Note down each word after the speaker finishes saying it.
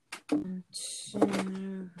Putting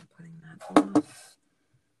that off.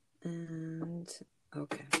 And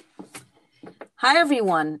okay. Hi,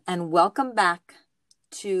 everyone, and welcome back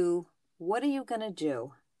to What Are You Gonna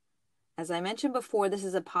Do? As I mentioned before, this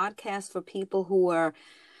is a podcast for people who are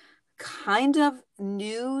kind of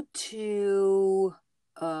new to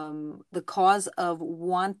the cause of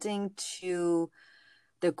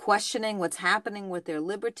they're questioning what's happening with their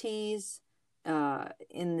liberties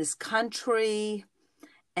in this country,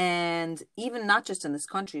 and even not just in this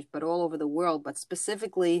country, but all over the world, but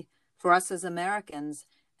specifically for us as Americans.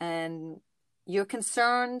 And you're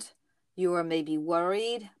concerned, you are maybe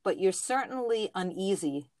worried, but you're certainly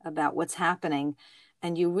uneasy about what's happening,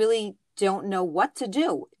 and you really don't know what to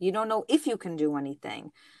do. You don't know if you can do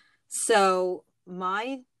anything. So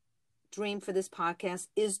my dream for this podcast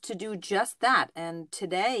is to do just that. And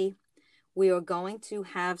today we are going to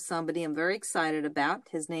have somebody I'm very excited about.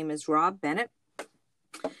 His name is Rob Bennett.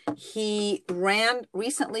 He ran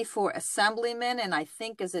recently for assemblyman, and I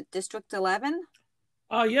think, is it District 11?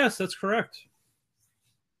 Yes, that's correct.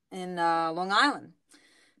 In Long Island.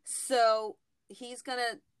 So he's going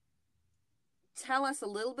to tell us a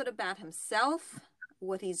little bit about himself,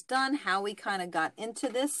 what he's done, how he kind of got into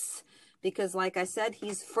this, because like I said,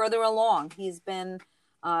 he's further along. He's been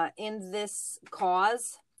in this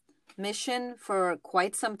cause mission for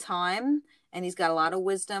quite some time, and he's got a lot of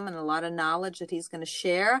wisdom and a lot of knowledge that he's going to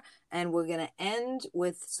share. And we're going to end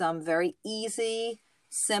with some very easy,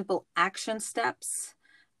 simple action steps.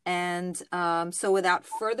 And so without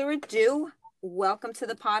further ado, welcome to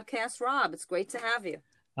the podcast, Rob. It's great to have you.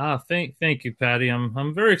 Thank you, Patty.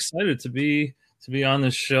 I'm very excited to be on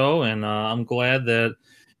this show, and I'm glad that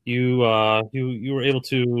you were able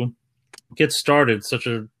to get started. Such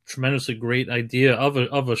a tremendously great idea of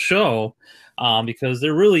a show, because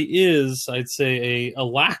there really is, I'd say, a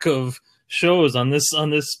lack of shows on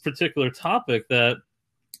this particular topic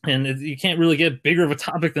you can't really get bigger of a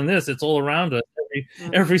topic than this. It's all around us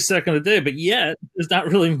every second of the day, but yet there's not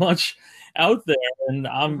really much out there. And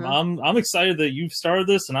I'm excited that you've started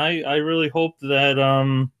this, and I really hope that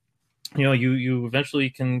you eventually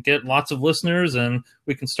can get lots of listeners, and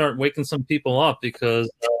we can start waking some people up,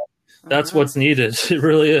 because that's what's needed. It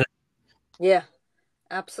really is. Yeah,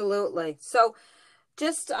 absolutely. So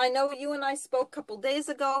I know you and I spoke a couple days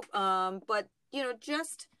ago, but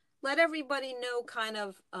just let everybody know kind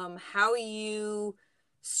of how you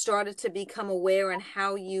started to become aware, and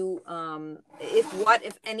how you,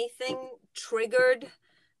 if anything, triggered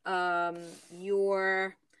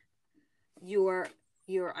your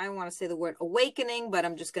I don't want to say the word awakening, but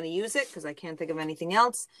I'm just going to use it because I can't think of anything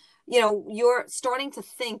else. You're starting to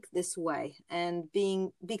think this way and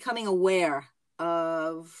becoming aware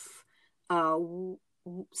of some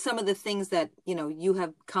of the things that you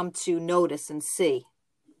have come to notice and see.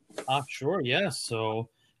 Sure, yeah. So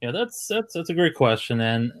yeah, that's a great question,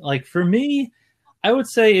 and like for me, I would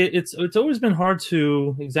say it's always been hard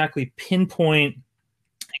to exactly pinpoint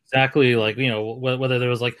exactly, like, whether there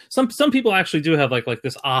was like some people actually do have like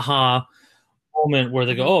this aha moment where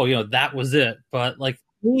they go, oh, that was it. But like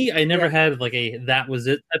me, I never had like a that was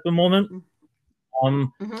it type of moment.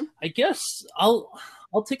 I guess I'll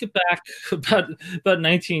take it back about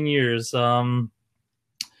 19 years. I'll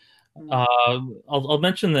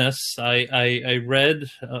mention this. I read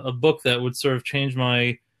a book that would sort of change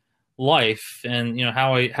my life, and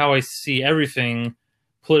how I see everything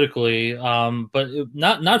politically, but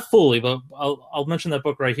not fully. But I'll mention that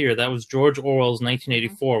book right here. That was George Orwell's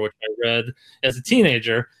 1984, which I read as a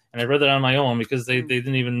teenager, and I read that on my own because they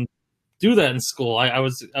didn't even do that in school. I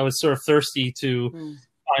was sort of thirsty to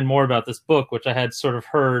find more about this book, which I had sort of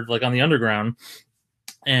heard like on the underground,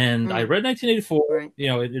 and I read 1984. Right.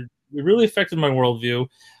 It really affected my worldview,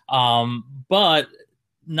 but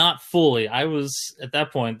not fully. I was, at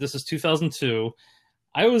that point, this is 2002,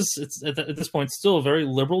 I was at this point still a very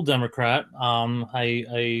liberal Democrat.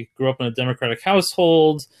 I grew up in a Democratic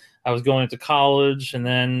household. I was going into college, and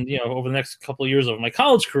then over the next couple of years of my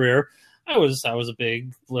college career, I was a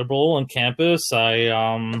big liberal on campus. I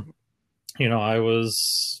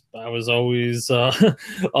was always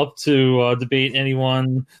up to debate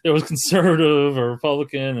anyone that was conservative or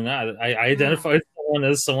Republican, and I identified someone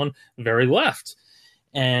as someone very left.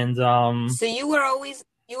 And so you were always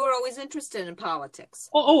interested in politics.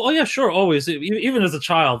 Oh yeah, sure, always. Even as a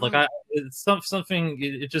child, like it's something.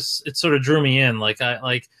 It sort of drew me in.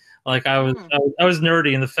 I was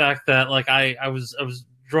nerdy in the fact that like I was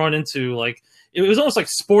drawn into, like, it was almost like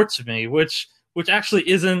sport to me, which actually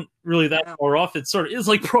isn't really that far off. It sort of is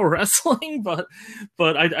like pro wrestling, but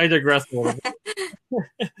I digress a little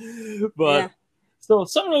bit. But so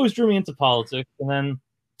something always drew me into politics, and then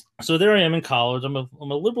so there I am in college. I'm a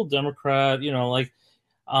liberal Democrat, like,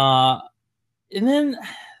 uh, and then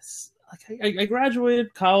like I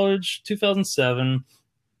graduated college 2007,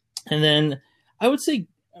 and then I would say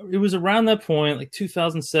it was around that point, like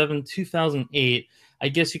 2007, 2008. I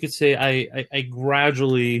guess you could say I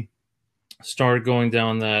gradually started going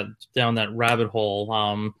down that rabbit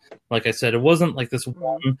hole. Like I said, it wasn't like this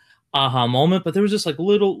one aha moment, but there was just like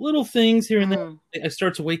little things here and there. I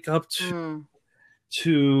start to wake up to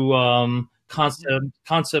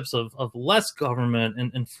concepts of less government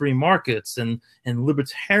and free markets and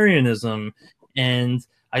libertarianism, and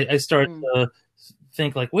I started to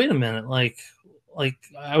think like, wait a minute, like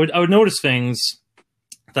I would notice things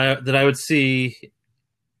that I would see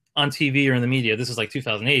on TV or in the media. This is like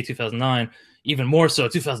 2008, 2009, even more so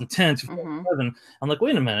 2010, 2011. I'm like,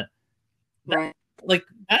 wait a minute, that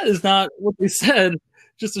is not what they said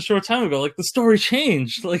just a short time ago. Like, the story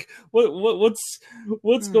changed. Like, what's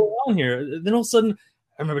going on here? Then all of a sudden,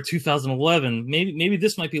 I remember 2011. Maybe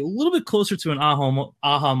this might be a little bit closer to an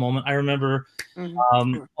aha moment. I remember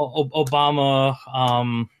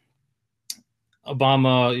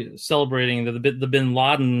Obama celebrating the Bin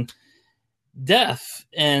Laden death,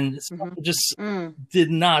 and just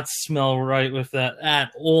did not smell right with that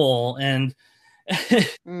at all. And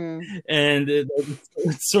and it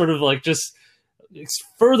sort of like just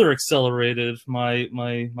further accelerated my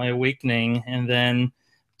awakening. And then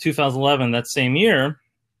 2011, that same year,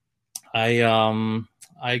 I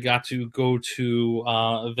got to go to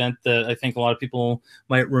an event that I think a lot of people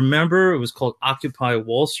might remember. It was called Occupy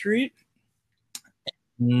Wall Street.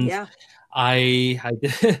 And I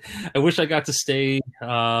wish I got to stay,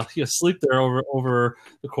 sleep there over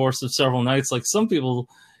the course of several nights, like some people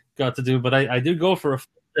got to do. But I did go for a full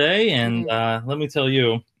day, and let me tell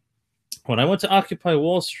you, when I went to Occupy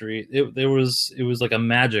Wall Street, it was like a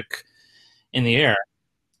magic in the air.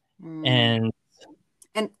 And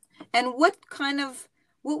what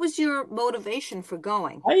was your motivation for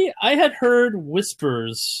going? I had heard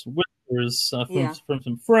whispers from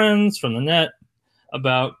some friends from the net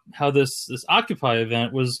about how this Occupy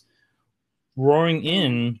event was drawing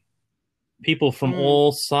in people from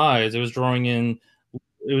all sides. It was drawing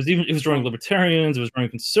drawing libertarians, it was drawing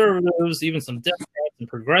conservatives, even some Democrats and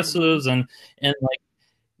progressives, and like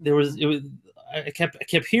I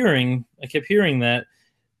kept hearing that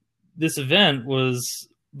this event was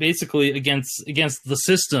basically against the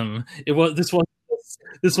system.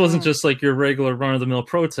 This wasn't just like your regular run of the mill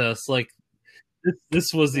protest. Like,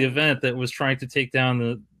 this was the event that was trying to take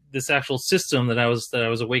down this actual system that I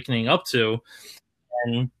was awakening up to.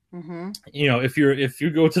 And if you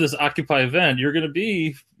go to this Occupy event, you're going to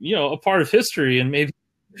be a part of history, and maybe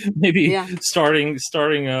starting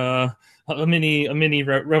a mini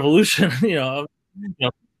revolution.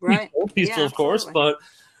 Peaceful, of course, but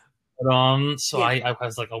so I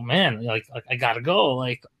was like, oh man, like I gotta go.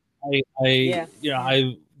 Like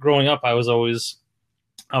I growing up, I was always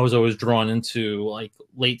drawn into like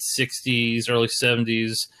late 60s, early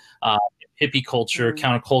 70s hippie culture,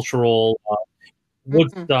 countercultural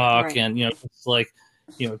Woodstock, and it's like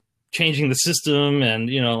changing the system, and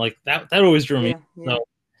like that always drew me. So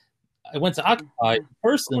I went to Occupy in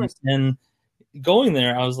person, and going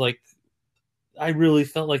there, I was like, I really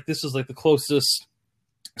felt like this was like the closest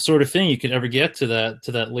sort of thing you could ever get to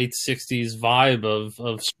that late 60s vibe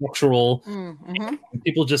of structural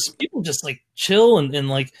people just like chill, and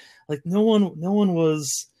like no one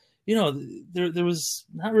was, there was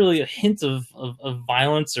not really a hint of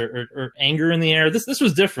violence or anger in the air. This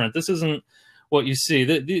was different. This isn't what you see.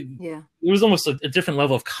 It was almost a different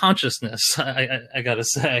level of consciousness, I gotta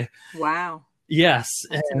say. Wow. Yes.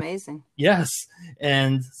 That's amazing. Yes.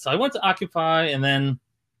 And so I went to Occupy, and then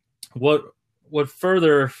what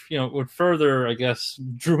further, I guess,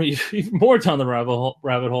 drew me even more down the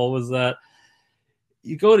rabbit hole was that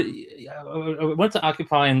I went to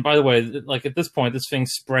Occupy, and by the way, like at this point, this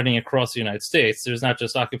thing's spreading across the United States. There's not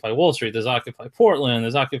just Occupy Wall Street. There's Occupy Portland.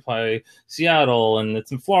 There's Occupy Seattle, and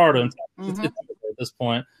it's in Florida. And it's at this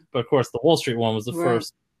point, but of course, the Wall Street one was the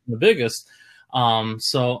first, and the biggest.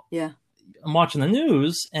 So I'm watching the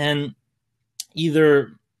news, and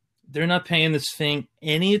either they're not paying this thing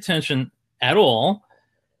any attention at all,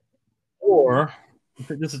 or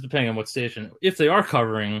this is depending on what station. If they are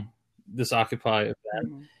covering this Occupy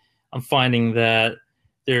event, I'm finding that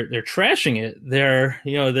they're trashing it. They're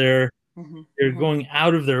going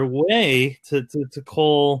out of their way to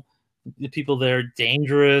call the people there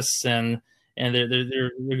dangerous, and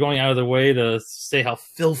they're going out of their way to say how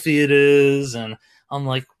filthy it is. And I'm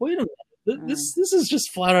like, wait a minute, this is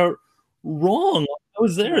just flat out wrong. I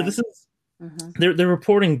was there. This is they're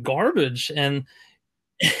reporting garbage, and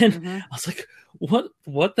And Mm-hmm. I was like,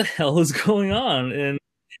 what the hell is going on?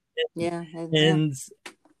 Yeah. And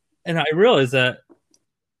and I realized that,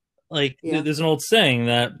 like, Yeah. there's an old saying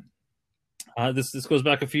that this goes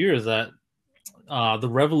back a few years, that the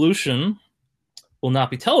revolution will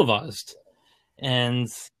not be televised. And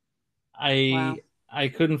Wow. I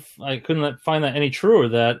couldn't find that any truer,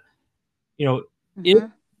 that, you know, if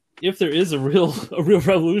Mm-hmm. there is a real a real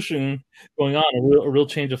revolution going on, a real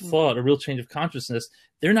change of thought, a real change of consciousness,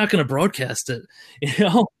 they're not going to broadcast it. You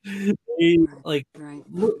know, they, Right. like, Right.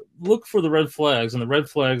 look for the red flags, and the red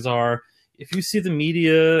flags are, if you see the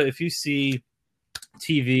media, if you see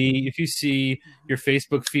TV, if you see your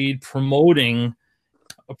Facebook feed promoting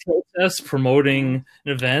a protest, Yeah. promoting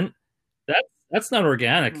an event, that's not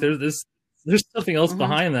organic. Right. There's something else Mm-hmm.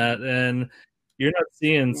 behind that, and you're not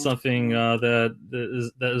seeing Yeah. something Yeah. that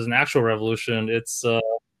is an actual revolution. It's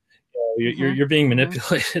Mm-hmm. you're being Mm-hmm.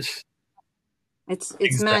 manipulated. It's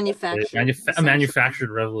Exactly, manufactured a essentially. manufactured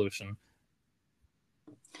revolution.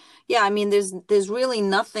 Yeah, I mean, there's really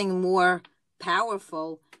nothing more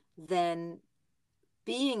powerful than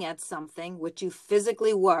being at something which you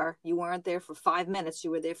physically were. You weren't there for 5 minutes, you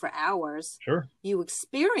were there for hours. Sure. You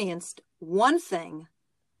experienced one thing,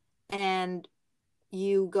 and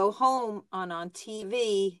you go home on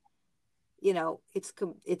TV. You know,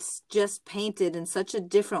 it's just painted in such a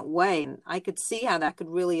different way, and I could see how that could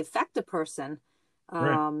really affect a person,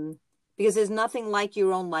 Right. because there's nothing like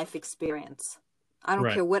your own life experience. I don't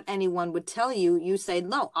Right. care what anyone would tell you. You say,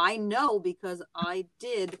 no, I know because I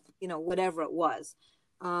did, whatever it was,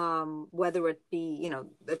 whether it be,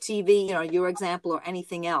 the TV, your example, or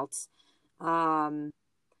anything else. Um,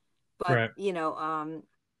 but, Right. you know,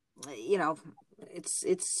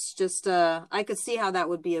 it's just, I could see how that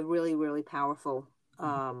would be a really, really powerful,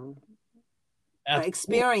 Absolutely.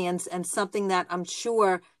 experience, and something that I'm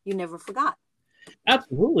sure you never forgot.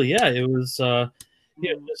 Absolutely. Yeah. It was.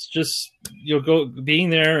 Yeah. Mm. Just go being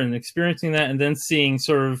there and experiencing that, and then seeing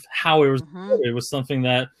sort of how it was. Mm-hmm. It was something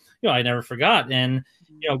that, I never forgot, and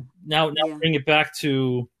now Yeah. bring it back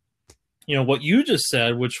to, what you just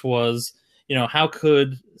said, which was, how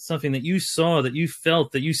could something that you saw, that you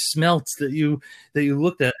felt, that you smelt, that you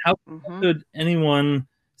looked at, how Mm-hmm. could anyone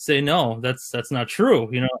say no, that's not true?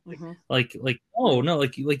 Mm-hmm. Oh Right. no,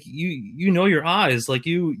 like your eyes, like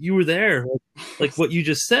you were there, like what you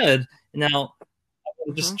just said. Now I'll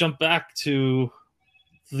Mm-hmm. just jump back to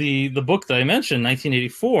the book that I mentioned,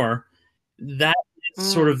 1984. That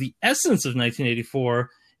is sort Mm. of the essence of 1984,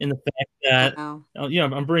 in the fact that, Wow.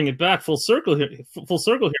 I'm bringing it back full circle here. Full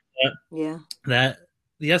circle here. Yeah. That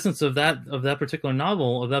the essence of that particular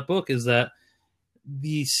novel, of that book, is that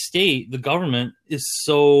the state, the government, is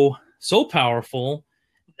so powerful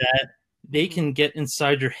that they Mm-hmm. can get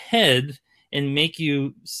inside your head and make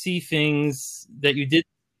you see things that you didn't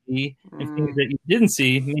see, and things Mm. that you didn't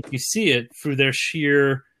see make you see it through their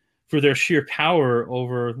sheer power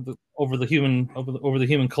over the human, over the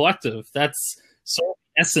human collective. That's so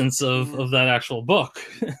essence Yeah. of that actual book.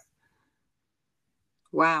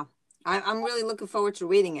 Wow. I'm really looking forward to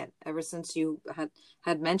reading it ever since you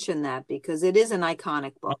had mentioned that, because it is an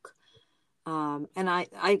iconic book. And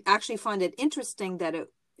I actually find it interesting that it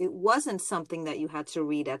wasn't something that you had to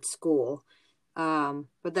read at school.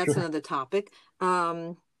 But that's Sure. another topic.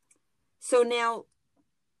 Um, so now,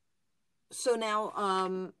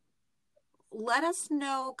 let us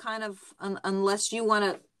know, kind of, unless you want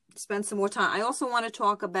to spend some more time. I also want to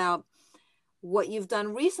talk about what you've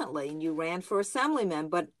done recently. And you ran for assemblyman,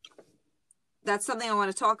 but that's something I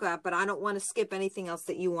want to talk about, but I don't want to skip anything else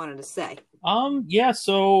that you wanted to say. Yeah,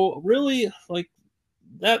 so really, like,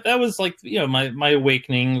 that was, like, my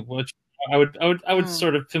awakening, which I would Mm,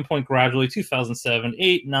 sort of pinpoint gradually: 2007,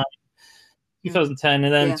 8, 9, mm, 2010,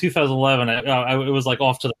 and then yeah, 2011. It was like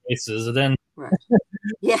off to the races, and then right.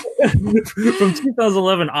 Yeah. from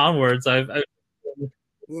 2011 onwards, I've Yeah.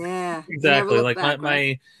 You never exactly, look like, back,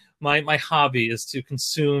 right? my hobby is to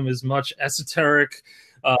consume as much esoteric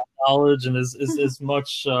knowledge, and as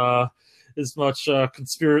much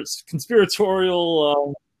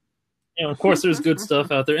conspiratorial. Of course, there's good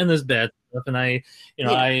stuff out there, and there's bad stuff. And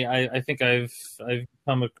Yeah. I think I've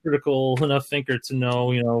become a critical enough thinker to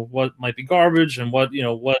know, what might be garbage, and what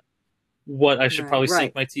I should Right. probably sink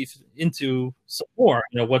Right. my teeth into some more.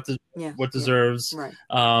 Yeah. What Yeah. deserves Right.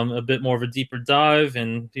 a bit more of a deeper dive,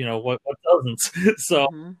 and what doesn't. So,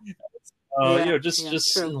 Mm-hmm. Yeah. Yeah.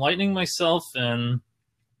 just True. enlightening myself, and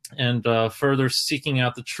further seeking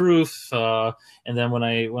out the truth, and then when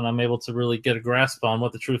I'm able to really get a grasp on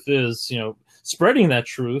what the truth is, spreading that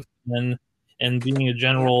truth, and being a Yeah.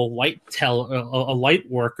 general light a light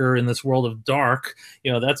worker in this world of dark.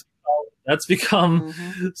 That's That's become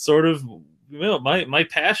Mm-hmm. sort of my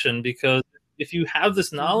passion, because if you have this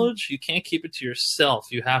Mm-hmm. knowledge, you can't keep it to yourself.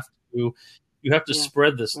 You have to Yeah.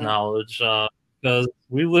 spread this Right. knowledge, because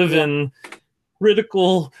we live Yeah. in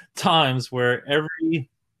critical times where every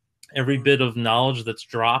Mm. bit of knowledge that's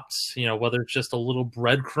dropped, whether it's just a little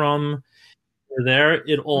breadcrumb or there,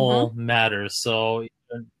 it Mm-hmm. all matters. So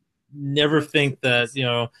never Yes, think it that,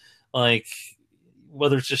 does. like,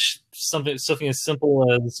 whether it's just something as simple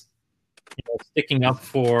as sticking up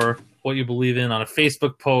for what you believe in on a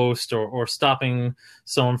Facebook post, or stopping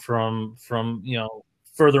someone from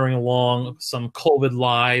furthering along some COVID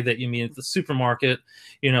lie that you mean at the supermarket.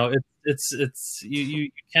 It's you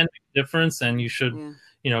can make a difference, and you should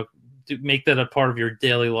Yeah. make that a part of your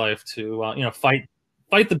daily life to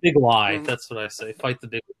fight the big lie. Right. That's what I say. Fight the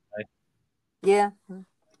big lie. Yeah.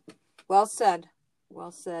 Well said.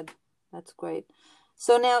 Well said. That's great.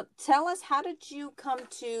 So now tell us, how did you come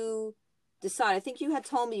to decide? I think you had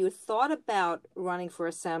told me you had thought about running for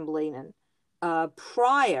assemblyman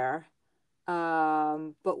prior,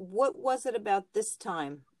 but what was it about this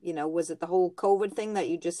time? Was it the whole COVID thing that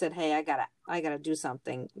you just said, "Hey, I gotta do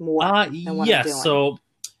something more than what I'm Yes. doing"? So,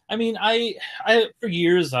 I mean, I for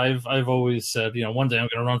years I've always said, one day I'm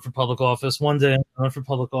going to run for public office. One day I'm going to run for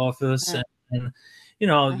public office, Uh, and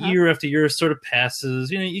uh-huh. year after year sort of passes.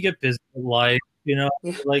 You get busy with life. Yeah.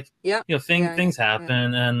 Like Yep. Yeah. Yeah. things Yeah.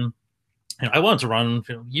 happen, and I wanted to run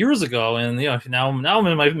years ago, and now I'm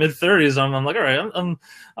in my mid-30s. I'm like, all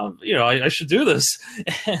right, I should do this.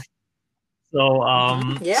 So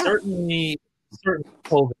Mm-hmm. Yeah. certainly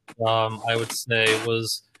COVID, I would say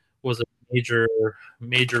was a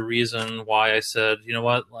major reason why I said, you know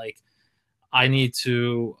what, like, I need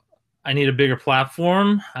to I need a bigger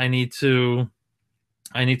platform. I need to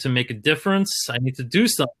make a difference. I need to do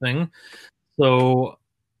something. So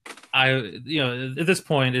at this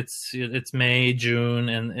point, it's May, June,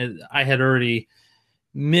 and I had already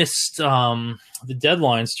missed the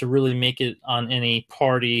deadlines to really make it on any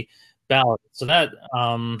party ballot. So that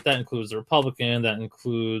includes the Republican, that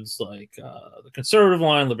includes like the conservative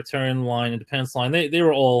line, libertarian line, independence line. They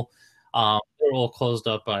were all closed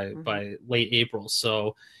up by Mm-hmm. by late April.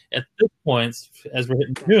 So at this point, as we're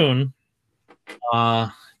hitting June,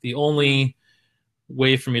 the Mm-hmm. only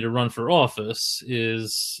way for me to run for office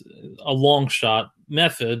is a long shot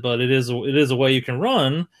method, but it is a way you can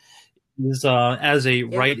run, is as a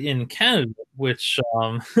Yeah. write-in candidate, which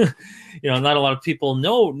not a lot of people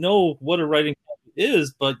know what a write-in candidate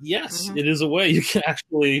is, but yes, Mm-hmm. it is a way you can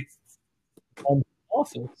actually run for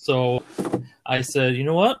office. So I said, you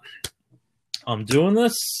know what, I'm doing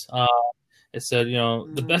this. I said, the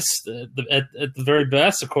Mm-hmm. best, at the very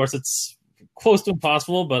best, of course, it's close to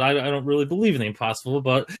impossible, but I don't really believe in the impossible.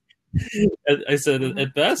 But I said, Mm-hmm.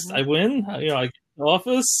 at best, Mm-hmm. I win. I get an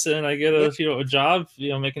office, and I get Yep. a job,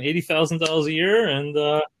 making $80,000 a year, and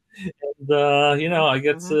I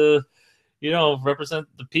get Mm-hmm. to represent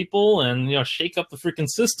the people, and shake up the freaking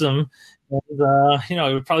system. And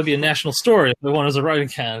it would probably be a national story if I won as a writing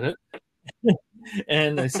candidate.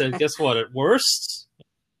 And I said, guess what? At worst,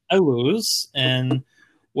 I lose, and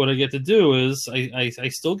what I get to do is I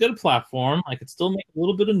still get a platform. I could still make a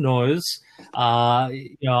little bit of noise. I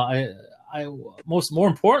more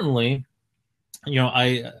importantly,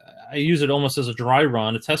 I use it almost as a dry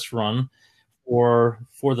run, a test run for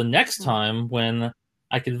the next Mm-hmm. time when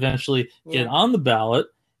I could eventually get Yeah. on the ballot.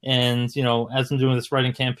 And as I'm doing this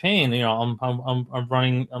writing campaign, I'm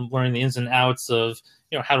learning the ins and outs of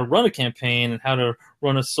how to run a campaign and how to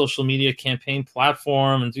run a social media campaign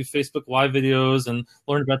platform and do Facebook Live videos and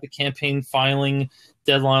learn about the campaign filing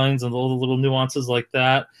deadlines and all the little nuances like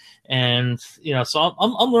that. And so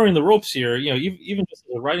I'm learning the ropes here. Even just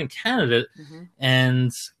as a writing candidate, Mm-hmm.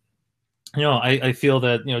 and I feel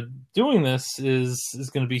that doing this is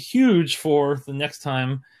going to be huge for the next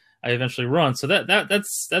time I eventually run. So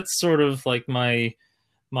that's sort of like my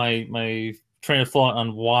train of thought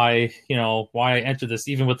on why I entered this,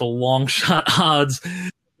 even with the long shot odds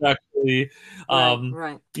actually Right.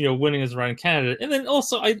 Right. winning as a writing candidate. And then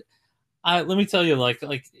also I let me tell you, like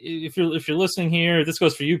if you're listening here, this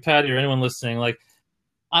goes for you, Patty, or anyone listening, like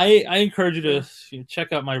I encourage you Yeah. to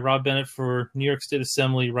check out my Rob Bennett for New York State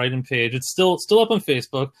Assembly write-in page. It's still up on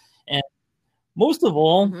Facebook, and most of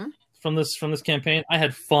all, Mm-hmm. from this campaign, I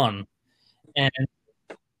had fun. And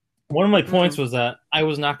one of my points Mm. was that I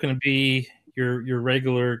was not going to be your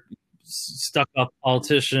regular stuck up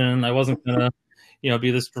politician. I wasn't going to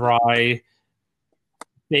be this dry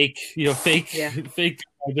fake Yeah. fake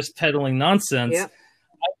just peddling nonsense. Yeah.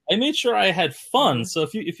 I made sure I had fun. Mm-hmm. So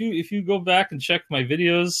if you go back and check my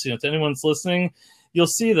videos, to anyone that's listening, you'll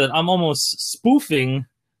see that I'm almost spoofing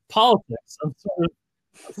politics. I'm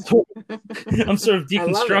sort of I love it.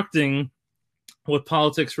 deconstructing what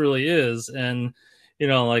politics really is. And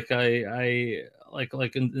like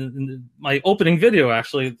in my opening video,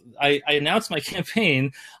 actually, I announced my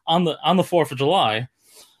campaign on the 4th of July.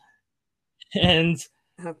 And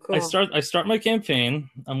Oh, I cool. start my campaign.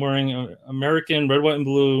 I'm wearing an American red, white, and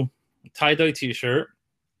blue tie-dye T-shirt.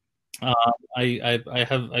 I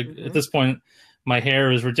have at Mm-hmm. this point, my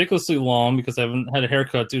hair is ridiculously long because I haven't had a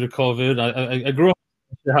haircut due to COVID. I grew up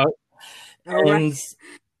out, All right. and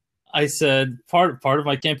I said part of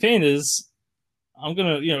my campaign is I'm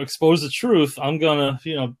gonna expose the truth. I'm gonna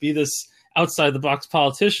be this outside the box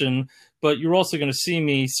politician, but you're also gonna see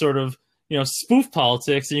me sort of spoof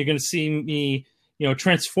politics, and you're gonna see me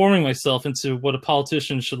transforming myself into what a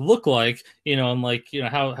politician should look like, and like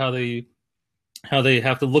how they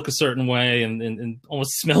have to look a certain way and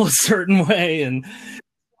almost smell a certain way. And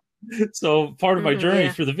so part of my Mm-hmm. journey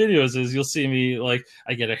Yeah. through the videos is you'll see me, like,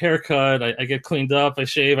 I get a haircut, I get cleaned up, I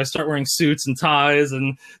shave, I start wearing suits and ties.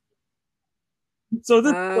 And so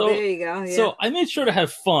this Oh, there you go. Yeah. so I made sure to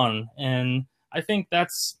have fun. And I think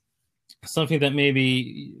that's something that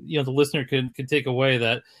maybe the listener could take away,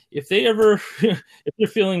 that if they ever if they're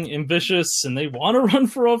feeling ambitious and they want to run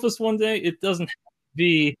for office one day, it doesn't have to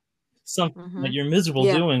be something Mm-hmm. that you're miserable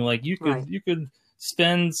Yeah. doing. Like, Right. you could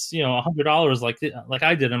spend $100 like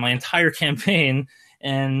I did in my entire campaign,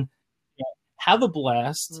 and have a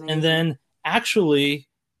blast, and Amazing. then actually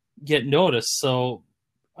get noticed. So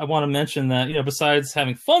I want to mention that besides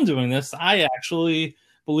having fun doing this, I actually,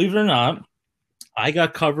 believe it or not, I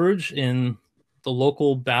got coverage in the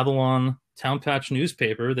local Babylon Town Patch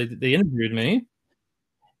newspaper. They interviewed me,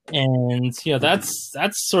 and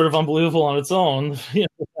that's sort of unbelievable on its own.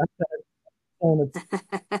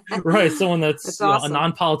 Right, someone that's That's a awesome.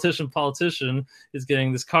 non-politician is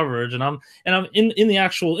getting this coverage. And I'm in the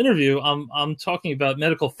actual interview, I'm talking about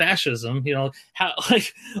medical fascism. How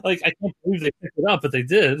like I can't believe they picked it up, but they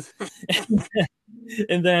did.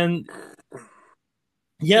 And then,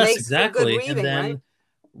 yes, Makes for good exactly. And reading, right? then,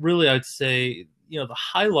 really, I'd say the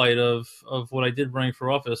highlight of what I did running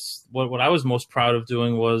for office, what I was most proud of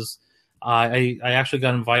doing was I actually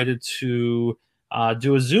got invited to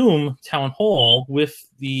do a Zoom town hall with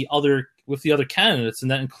the other candidates,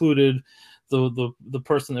 and that included the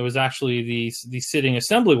person that was actually the sitting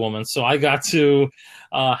assemblywoman. So I got to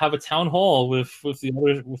have a town hall with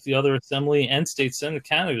the other assembly and state senate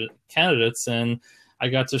candidates, and I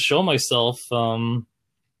got to show myself to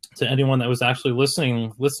anyone that was actually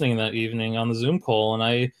listening that evening on the Zoom call. And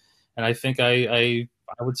I think I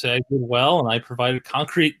would say I did well, and I provided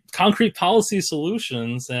concrete policy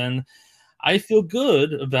solutions, and I feel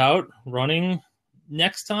good about running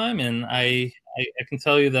next time. And I can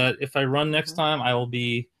tell you that if I run next Mm-hmm. time, I will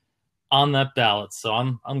be on that ballot. So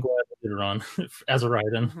I'm glad I did run as a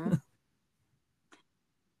write-in. Mm-hmm.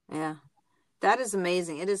 Yeah. That is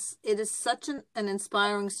amazing. It is such an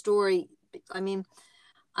inspiring story. I mean,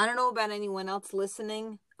 I don't know about anyone else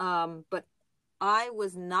listening, but I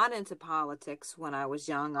was not into politics when I was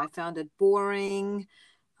young. I found it boring,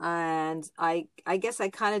 and I guess I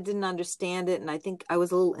kind of didn't understand it, and I think I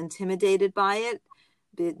was a little intimidated by it.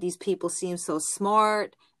 These people seemed so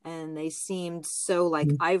smart, and they seemed so like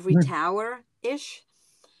ivory tower ish,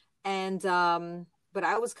 and but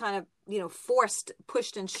I was kind of forced,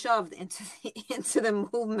 pushed, and shoved into into the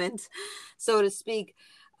movement, so to speak,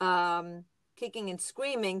 kicking and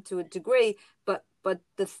screaming to a degree. But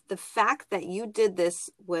the fact that you did this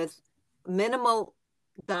with minimal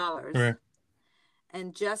dollars Right.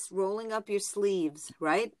 and just rolling up your sleeves,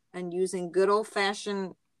 right, and using good old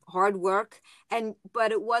fashioned hard work,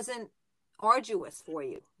 but it wasn't arduous for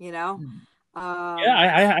you, Yeah, um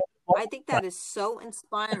I think that is so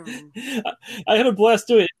inspiring. I had a blast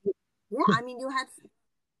doing it. Yeah, I mean, you had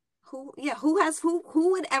who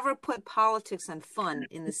would ever put politics and fun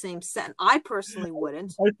in the same sentence? I personally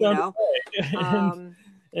wouldn't, I found it. Um,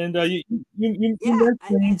 And you yeah, mentioned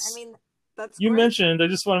I mean, that's you great. mentioned I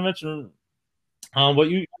just want to mention what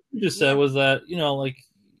you just said Yeah. was that like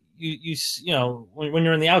when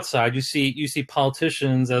you're on the outside, you see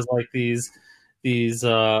politicians as like these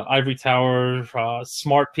ivory tower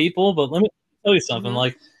smart people. But let me tell you something. Mm-hmm.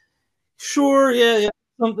 Like, sure, yeah,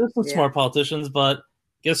 there's some Yeah. smart politicians, but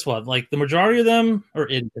guess what? Like, the majority of them are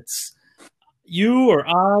idiots. You or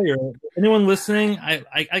I or anyone listening,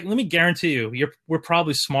 let me guarantee we're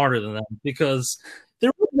probably smarter than them, because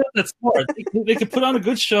they're really not that smart. They could put on a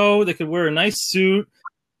good show. They could wear a nice suit.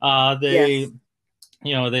 They,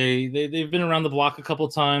 Yes. they've been around the block a couple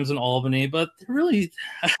of times in Albany, but really,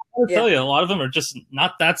 I will Yeah. tell you, a lot of them are just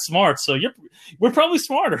not that smart. So we're probably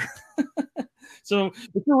smarter. So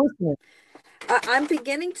if you're listening, I'm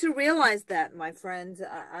beginning to realize that, my friend.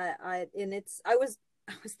 And I was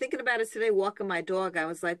thinking about it today, walking my dog. I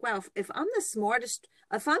was like, wow, if I'm the smartest,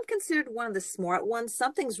 if I'm considered one of the smart ones,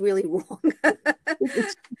 something's really wrong.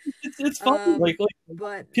 it's it's funny. Like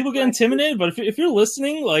people get but intimidated, but if you're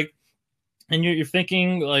listening, like, and you're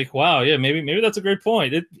thinking like, wow, yeah, maybe that's a great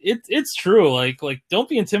point. It's true. Like don't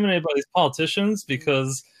be intimidated by these politicians,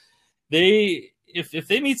 because if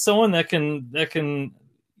they meet someone that can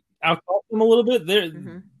outtalk them a little bit,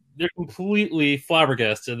 they're completely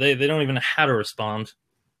flabbergasted. They don't even know how to respond.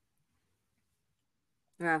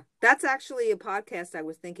 Yeah, that's actually a podcast I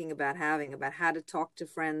was thinking about having, about how to talk to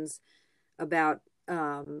friends about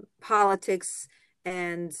politics.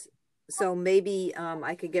 And so maybe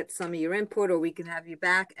I could get some of your input, or we can have you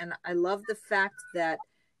back. And I love the fact that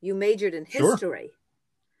you majored in Sure. history.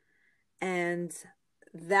 And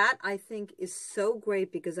that I think is so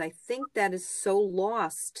great, because I think that is so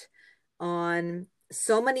lost on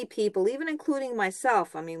so many people, even including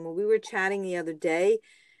myself. I mean, when we were chatting the other day,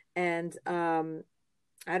 and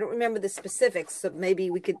I don't remember the specifics, so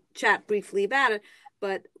maybe we could chat briefly about it.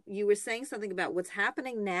 But you were saying something about what's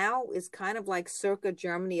happening now is kind of like circa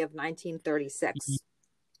Germany of 1936.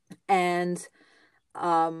 And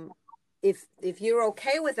um, if you're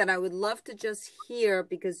okay with it, I would love to just hear,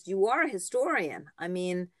 because you are a historian. I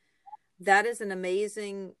mean, that is an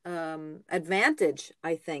amazing advantage,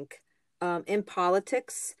 I think, in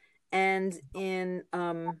politics, and in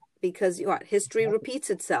because history repeats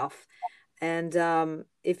itself. And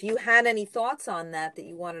if you had any thoughts on that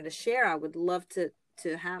you wanted to share, I would love to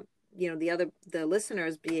have the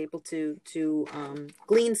listeners be able to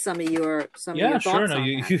glean some of your Yeah, sure. thoughts No,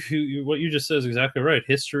 on that. you what you just said is exactly right.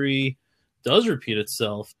 History does repeat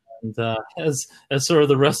itself, and as sort of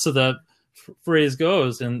the rest of that phrase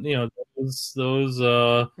goes, and those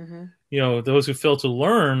Hmm. those who fail to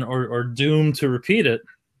learn are doomed to repeat it.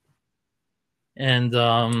 And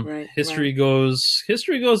Right, right. history goes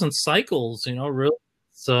in cycles. Really,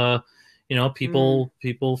 it's Mm,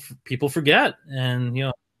 people forget, and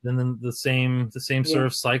then the same sort yeah,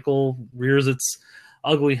 of cycle rears its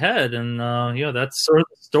ugly head, and that's sort of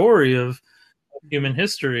the story of hmm, human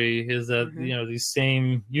history, is that hmm, these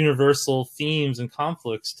same universal themes and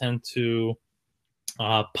conflicts tend to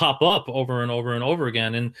pop up over and over and over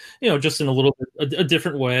again, and just in a little bit a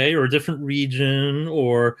different way, or a different region,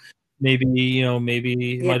 or maybe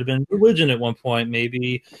it yeah, might have been yeah. religion at one point,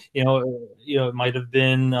 maybe it might have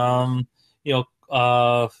been you know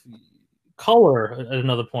color at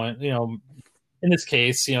another point. In this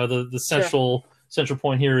case, the Sure. central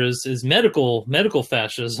point here is medical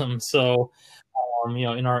fascism. So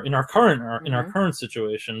in our current in our Hmm. current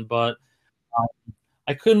situation, but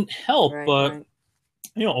I couldn't help Right, but right.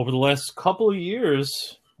 over the last couple of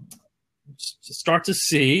years start to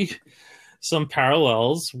see some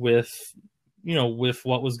parallels with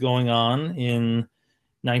what was going on in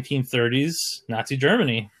 1930s Nazi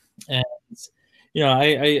Germany. And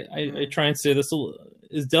I Mm, try and say this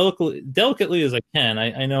as delicately as I can.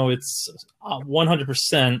 I know it's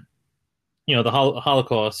 100%. The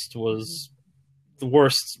Holocaust hmm, was the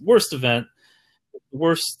worst event,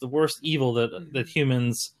 the worst evil that hmm,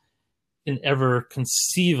 humans can ever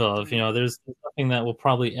conceive of. right. There's nothing that will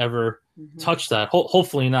probably ever Hmm. touch that.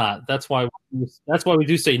 Hopefully not. That's why we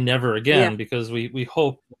do say never Yeah, again, because we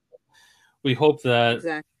hope that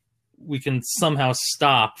exactly. we can somehow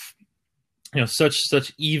stop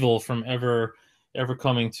such evil from ever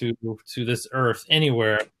coming to this earth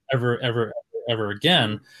anywhere, ever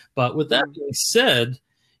again. Mm, But with that mm, being said,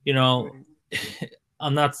 you know right.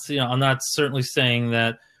 I'm not certainly saying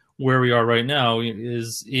that where we are right now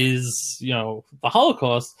is the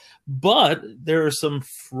Holocaust, but there are some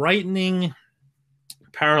frightening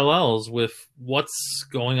parallels with what's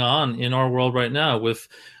going on in our world right now, with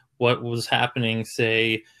what was happening,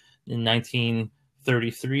 say, in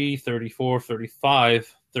 1933, 34,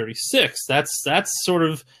 35, 36. That's sort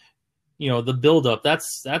of the buildup.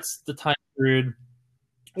 That's the time period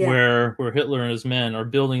Yeah, where Hitler and his men are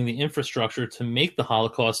building the infrastructure to make the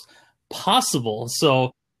Holocaust possible.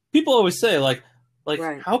 So people always say, like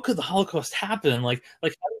right. how could the Holocaust happen? Like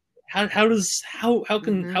Hmm.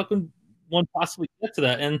 how can one possibly get to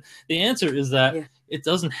that? And the answer is that Yeah, it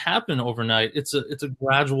doesn't happen overnight. It's a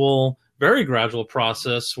gradual, very gradual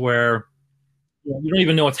process where you don't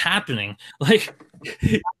even know what's happening. Like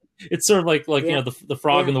it's sort of like yeah, the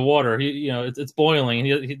frog yeah, in the water. It's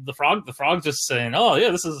boiling, and the frog's just saying, "Oh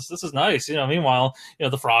yeah, this is nice." Meanwhile,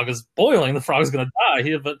 the frog is boiling. The frog's gonna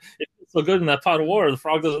die. But it's so good in that pot of hmm, water. The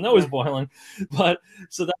frog doesn't know he's yeah, boiling. But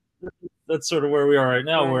so that's sort of where we are right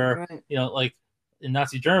now, right, where right. like in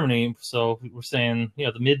Nazi Germany. So we're saying,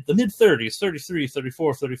 the mid 30s, 33,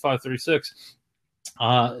 34, 35, 36.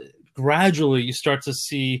 Gradually, you start to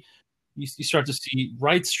see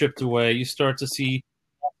rights stripped away. You start to see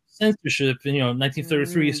censorship. In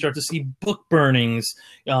 1933, you start to see book burnings.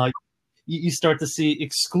 You start to see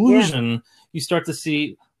exclusion. Yeah. You start to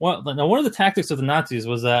see now. One of the tactics of the Nazis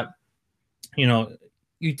was that, they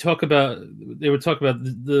would talk about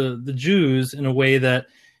the Jews in a way that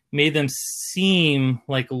made them seem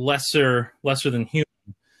like lesser than human.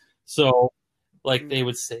 So, like, they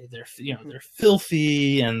would say they're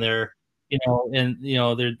filthy, and they're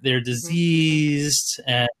diseased,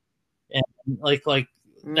 and like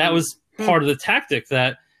that was part of the tactic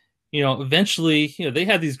that, eventually, they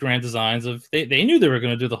had these grand designs of, they knew they were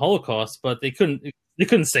going to do the Holocaust, but they couldn't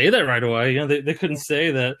say that right away. They couldn't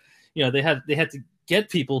say that, they had to get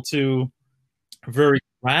people to very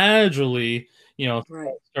gradually,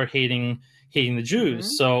 start hating the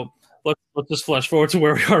Jews. So let's just flash forward to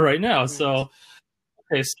where we are right now. So,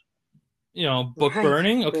 okay, so, book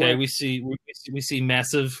burning. Okay, we see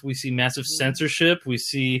massive censorship. We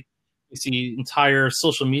see entire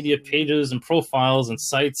social media pages and profiles and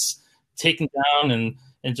sites taken down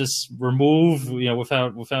and just removed,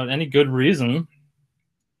 without any good reason.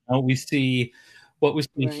 We see what we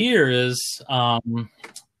see here is,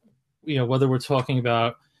 whether we're talking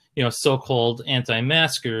about, so-called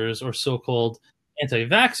anti-maskers or so-called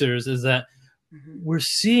anti-vaxxers, is that we're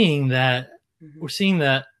seeing that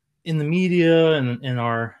in the media and in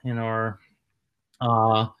our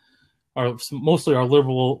mostly our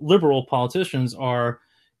liberal politicians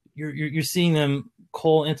you're seeing them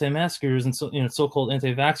call anti-maskers and so-called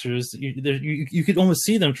anti-vaxxers. You could almost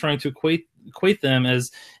see them trying to equate them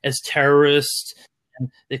as terrorists. And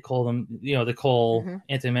they call them, they call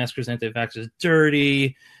anti-maskers, anti-vaxxers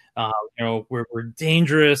dirty. We're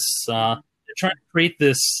dangerous. They're trying to create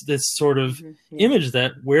this sort of image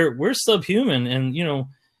that we're subhuman, and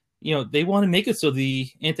they want to make it so the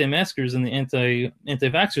anti-maskers and the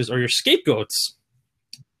anti-vaxxers are your scapegoats.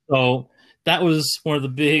 So that was one of the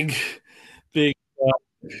big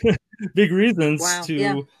reasons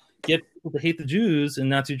to get people to hate the Jews in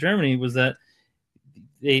Nazi Germany, was that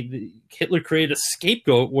Hitler created a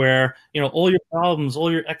scapegoat where, all your problems,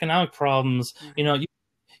 all your economic problems, you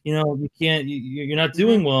can't, you're not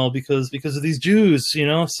doing well because of these Jews,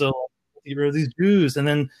 so you're these Jews. And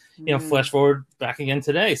then, flash forward back again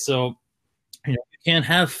today. So, you can't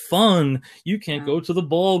have fun. You can't go to the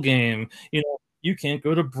ball game. You can't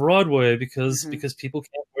go to Broadway because people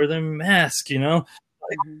can't wear their mask,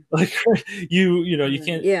 like you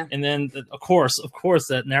can't. Yeah. And then of course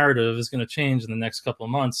that narrative is going to change in the next couple of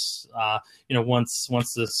months.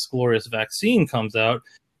 Once this glorious vaccine comes out,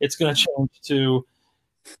 it's going to change to,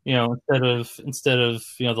 instead of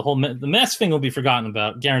the mask thing will be forgotten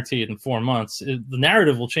about, guaranteed, in 4 months. The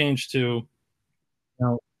narrative will change to,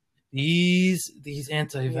 these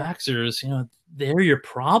anti-vaxxers, they're your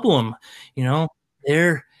problem.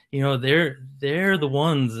 They're the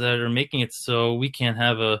ones that are making it so we can't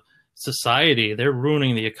have a society. They're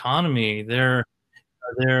ruining the economy. They're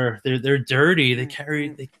dirty. They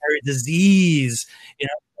carry disease.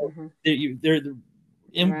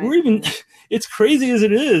 We're even. It's crazy as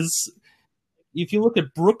it is. If you look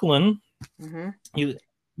at Brooklyn, Mayor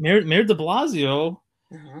de Blasio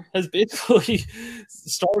has basically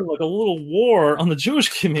started like a little war on the Jewish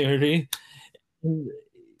community.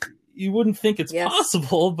 You wouldn't think it's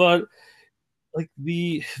possible, but like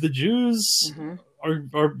the Jews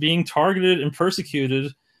are being targeted and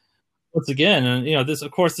persecuted once again. And this,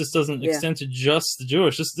 of course, this doesn't extend to just the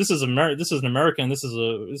Jewish. This is an American. This is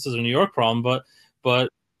a New York problem. But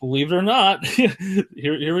believe it or not,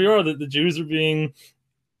 here we are. The Jews are being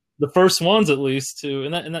the first ones, at least, to,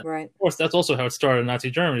 and that of course, that's also how it started in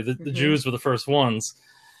Nazi Germany. The Jews were the first ones.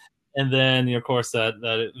 And then, of course, that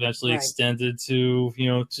eventually extended to,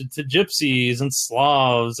 to gypsies and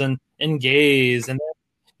Slavs and gays, and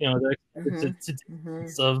then,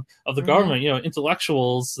 to of the government,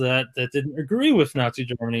 intellectuals that didn't agree with Nazi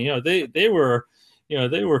Germany. They were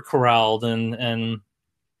corralled and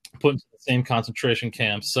put into the same concentration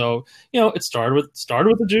camps. So, it started with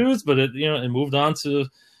the Jews, but it moved on to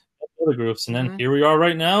other groups, and then here we are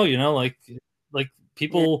right now. Like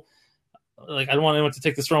people. Like, I don't want anyone to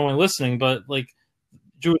take this wrong when listening, but like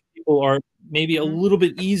Jewish people are maybe a little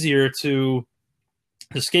bit easier to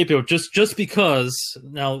scapegoat just because.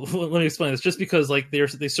 Now, let me explain this. Just because, like,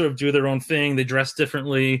 they sort of do their own thing, they dress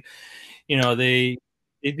differently, they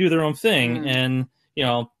do their own thing, and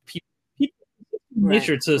people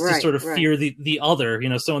nature to sort of fear the other,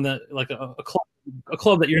 someone that, like a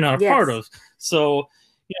club that you're not a part of. So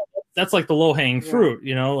that's like the low hanging Right. fruit,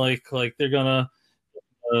 like uh,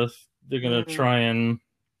 they're gonna Mm. try and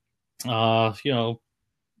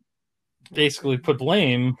basically put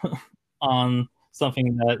blame on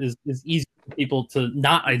something that is easy for people to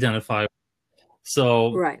not identify.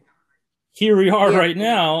 So Right. here we are Yeah. right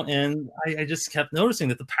now, and I just kept noticing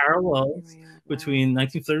that the Here parallels we are. Wow. between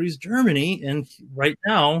 1930s Germany and right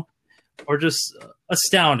now are just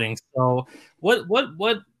astounding. So what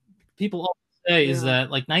people always say is Really.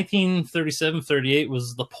 that like 1937, 38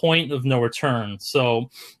 was the point of no return. So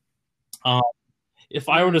uh, if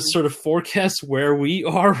I were to Mm. sort of forecast where we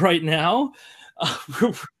are right now, uh,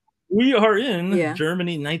 we are in Yeah.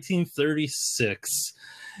 Germany 1936.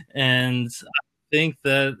 And I think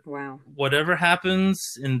that Wow. whatever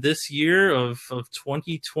happens in this year of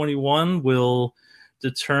 2021 will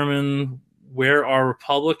determine where our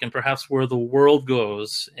republic and perhaps where the world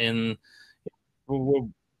goes in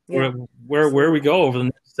Yeah. where where we Absolutely. go over the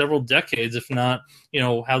next several decades, if not,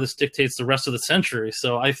 how this dictates the rest of the century.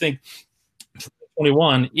 So I think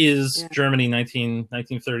 21 is Yeah. Germany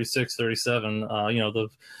 1936, 37.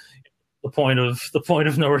 The point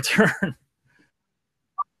of no return.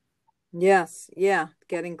 Yes. Yeah.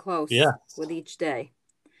 Getting close Yeah. with each day.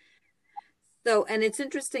 So, and it's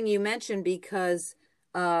interesting you mentioned because,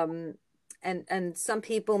 um, and some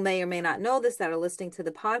people may or may not know this that are listening to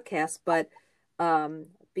the podcast, but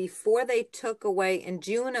before they took away in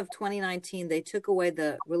June of 2019, they took away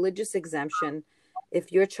the religious exemption.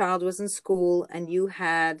 If your child was in school and you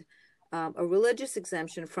had a religious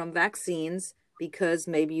exemption from vaccines because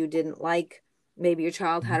maybe you didn't like, maybe your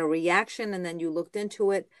child had a reaction, and then you looked into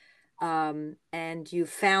it, and you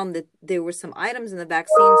found that there were some items in the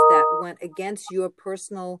vaccines that went against your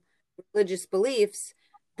personal religious beliefs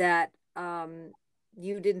that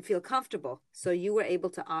you didn't feel comfortable. So you were able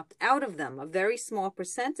to opt out of them. A very small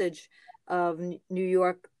percentage of New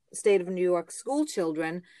York, state of New York school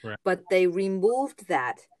children, Right. but they removed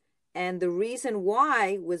that. And the reason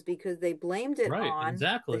why was because they blamed it Right. on the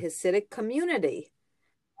Exactly. Hasidic community.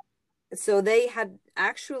 So they had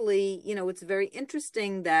actually, it's very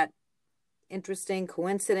interesting that interesting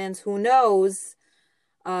coincidence, who knows,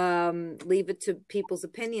 leave it to people's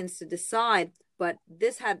opinions to decide, but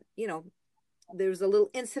this had, there's a little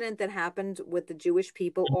incident that happened with the Jewish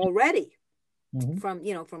people already Mm-hmm.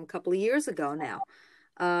 from a couple of years ago now.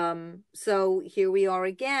 So here we are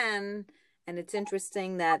again, and it's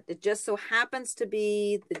interesting that it just so happens to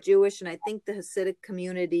be the Jewish and I think the Hasidic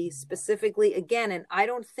community specifically again. And I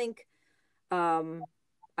don't think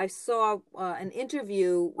I saw an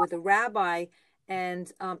interview with a rabbi, and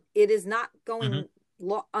it is not Mm-hmm. going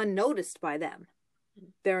unnoticed by them.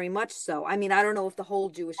 Very much so. I mean, I don't know if the whole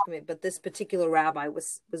Jewish community, but this particular rabbi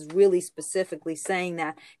was really specifically saying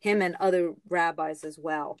that, him and other rabbis as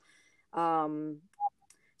well. Um,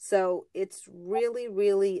 so it's really,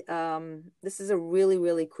 really, this is a really,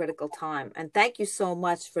 really critical time. And thank you so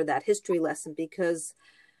much for that history lesson, because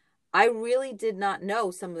I really did not know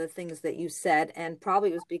some of the things that you said, and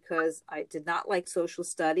probably it was because I did not like social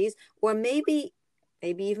studies, or maybe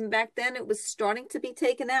even back then it was starting to be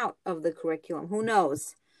taken out of the curriculum. Who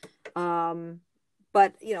knows? Um,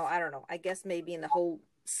 but I don't know. I guess maybe in the whole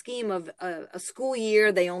scheme of a school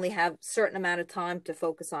year, they only have a certain amount of time to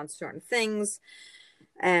focus on certain things.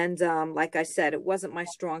 And like I said, it wasn't my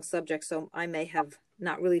strong subject, so I may have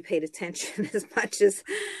not really paid attention as much as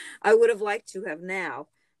I would have liked to have now.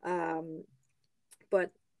 Um, but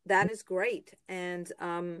that is great. And,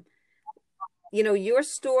 your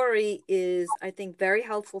story is, I think, very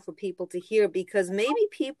helpful for people to hear, because maybe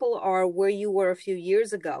people are where you were a few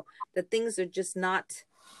years ago, that things are just not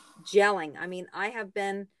gelling. I mean, I have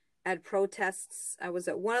been at protests. I was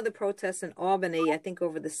at one of the protests in Albany, I think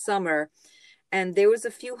over the summer, and there was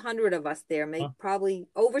a few hundred of us there, maybe Huh. probably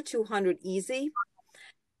over 200 easy.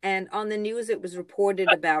 And on the news, it was reported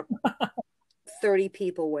about 30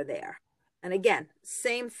 people were there. And again,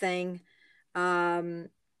 same thing. Um,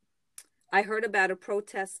 I heard about a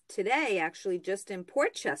protest today, actually, just in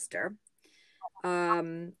Portchester.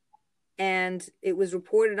 Um, and it was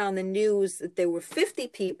reported on the news that there were 50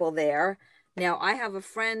 people there. Now, I have a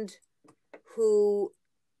friend who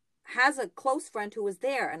has a close friend who was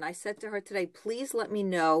there. And I said to her today, please let me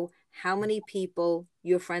know how many people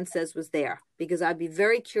your friend says was there, because I'd be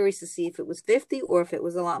very curious to see if it was 50 or if it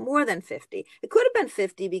was a lot more than 50. It could have been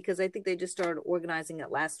 50 because I think they just started organizing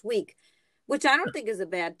it last week, which I don't think is a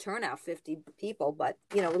bad turnout, 50 people. But,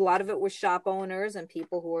 a lot of it were shop owners and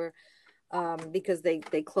people who were, because they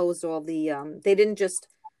closed all the, they didn't just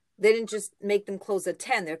make them close at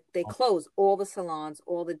 10. They closed all the salons,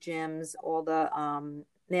 all the gyms, all the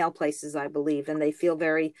nail places, I believe, and they feel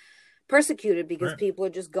very persecuted because Right. people are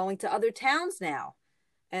just going to other towns now,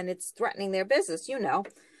 and it's threatening their business, you know.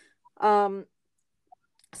 Um,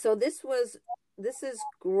 so this is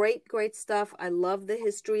great, great stuff. I love the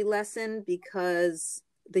history lesson because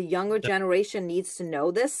the younger generation needs to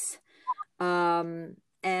know this. And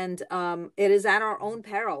it is at our own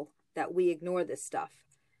peril that we ignore this stuff.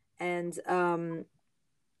 And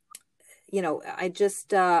you know,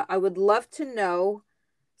 I would love to know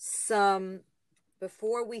some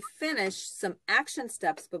before we finish some action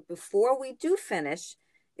steps. But before we do finish,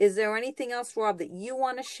 is there anything else, Rob, that you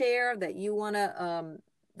want to share, that you want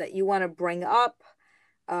to bring up,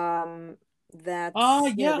 that you know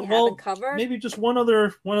Yeah. we haven't Well, covered? maybe just one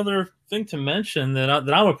other thing to mention that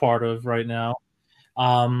I'm a part of right now.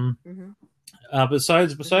 Um, Mm-hmm. Mm-hmm.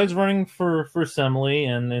 Besides running for assembly,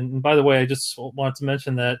 and by the way, I just want to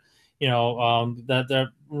mention that that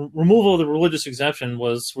removal of the religious exemption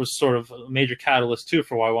was sort of a major catalyst too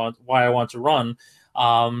for why I want to run.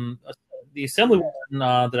 Um, the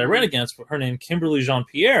assemblywoman that I ran against, her name Kimberly Jean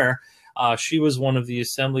Pierre, she was one of the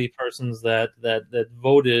assembly persons that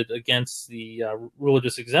voted against the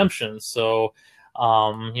religious exemption. So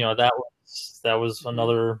that was Mm-hmm.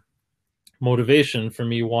 another motivation for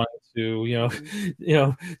me wanting to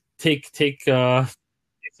Mm-hmm. take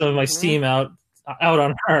some of my Mm-hmm. steam out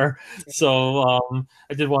on her. So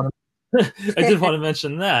I did want to I did want to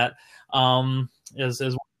mention that as one of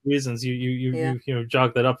the reasons Yeah.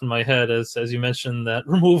 jogged that up in my head as you mentioned that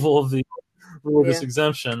removal of the religious Yeah.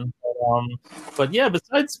 exemption. But yeah,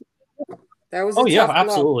 besides, That was a oh yeah, tough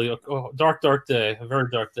blow. absolutely, dark day, a very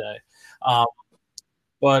dark day. Um,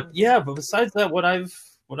 but Mm-hmm. yeah, but besides that, what I've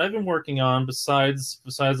been working on besides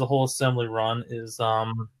the whole assembly run is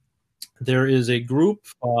there is a group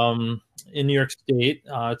in New York State.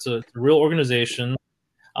 It's a real organization.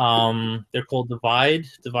 They're called Divide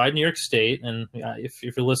New York State, and if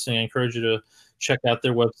you're listening, I encourage you to check out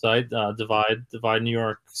their website, Divide New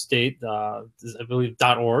York State, I believe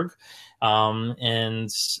 .org, and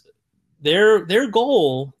their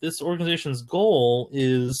goal, this organization's goal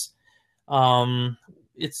is, um,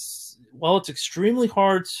 it's extremely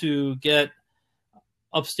hard to get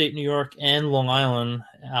upstate New York and Long Island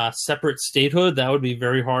separate statehood. That would be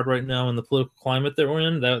very hard right now in the political climate that we're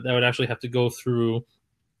in. That would actually have to go through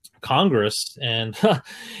Congress, and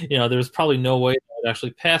there's probably no way that would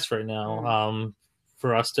actually pass right now Mm.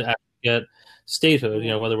 for us to actually get statehood.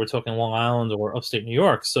 Yeah. Whether we're talking Long Island or upstate New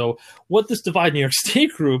York. So what this Divide New York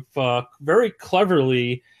State group very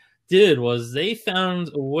cleverly did was they found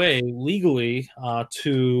a way legally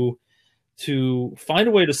to find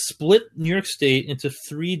a way to split New York State into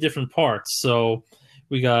three different parts. So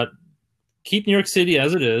we got keep New York City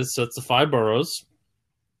as it is, so it's the 5 boroughs,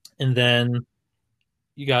 and then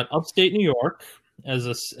you got upstate New York as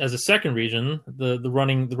a second region. The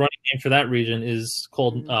running name for that region is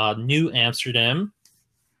called New Amsterdam,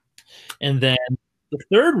 and then the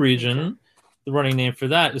third region, Okay. the running name for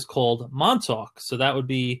that is called Montauk. So that would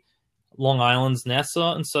be Long Island's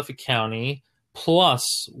Nassau and Suffolk County,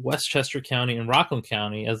 plus Westchester County and Rockland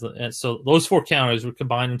County, so those four counties were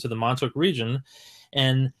combined into the Montauk region.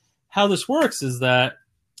 And how this works is that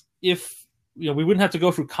if we wouldn't have to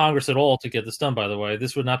go through Congress at all to get this done. By the way,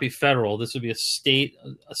 this would not be federal. This would be a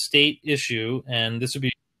state issue, and this would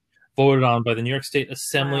be voted on by the New York State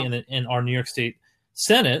Assembly Wow. and our New York State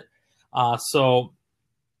Senate. So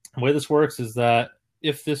the way this works is that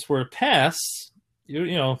if this were to pass,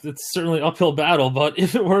 it's certainly an uphill battle, but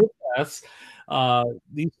if it were to pass,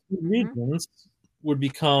 these Mm-hmm. regions would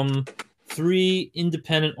become three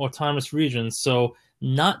independent autonomous regions. So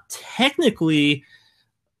not technically,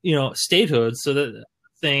 statehood. So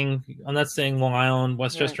I'm not saying Long Island, Right.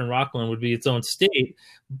 Westchester, and Rockland would be its own state,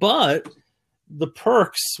 but the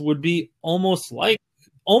perks would be almost like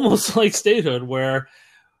statehood, where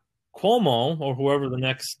Cuomo or whoever the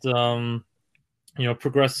next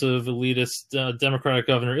progressive elitist Democratic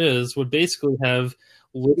governor would basically have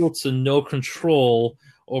little to no control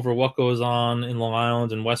over what goes on in Long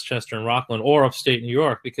Island and Westchester and Rockland or upstate New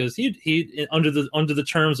York, because he under the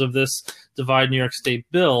terms of this Divide New York State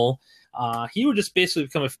bill, he would just basically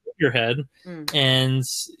become a figurehead, Mm. and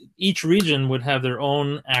each region would have their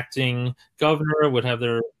own acting governor, would have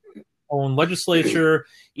their own legislature.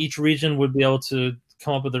 Each region would be able to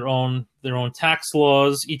come up with their own tax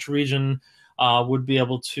laws. Each region would be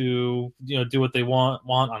able to do what they want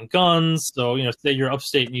on guns. So say you're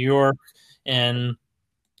upstate New York and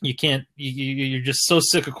you can't you're just so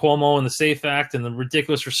sick of Cuomo and the SAFE Act and the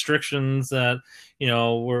ridiculous restrictions that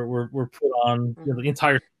were put on the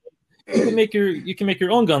entire. You can make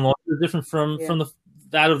your own gun law. They're different Yeah.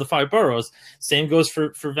 that of the 5 boroughs. Same goes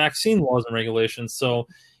for vaccine laws and regulations. So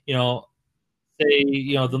you know, say,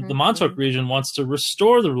 the Montauk region wants to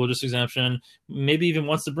restore the religious exemption, maybe even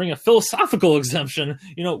wants to bring a philosophical exemption,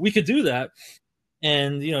 we could do that.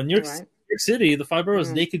 And, New York City, the five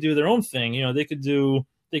boroughs, they could do their own thing. They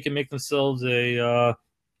could make themselves a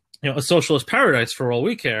socialist paradise for all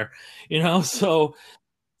we care, so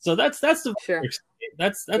that's the Sure.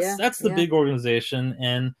 that's the big organization.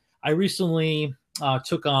 And I recently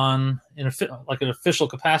took on an official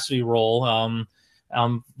capacity role.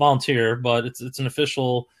 Volunteer, but it's an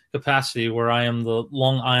official capacity where I am the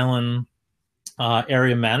Long Island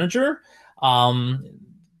area manager.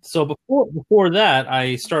 So before that,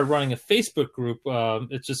 I started running a Facebook group.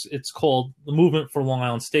 It's called the Movement for Long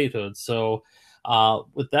Island Statehood. So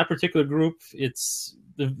with that particular group, it's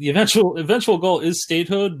the eventual goal is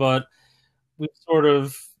statehood, but we sort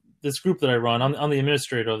of, this group that I run, I'm the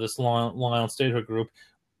administrator of this Long Island Statehood group.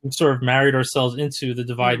 We've sort of married ourselves into the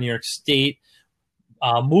Divide New York State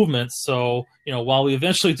movement. So, while we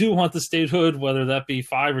eventually do want the statehood, whether that be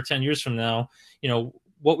 5 or 10 years from now,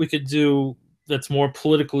 what we could do that's more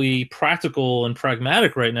politically practical and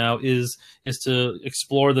pragmatic right now is to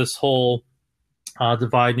explore this whole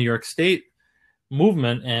Divide New York State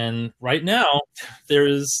movement. And right now there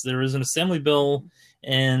is an assembly bill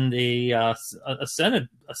and a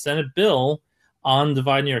Senate bill on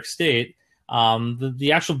Divide New York State.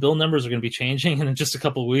 The actual bill numbers are going to be changing in just a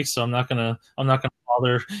couple of weeks, so I'm not gonna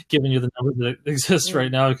bother giving you the numbers that exist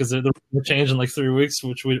right now, because they're going to change in like 3 weeks,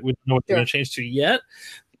 which we don't know what they're going to change to yet.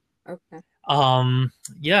 Okay.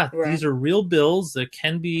 These are real bills that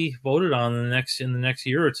can be voted on in the next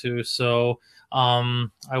year or two. So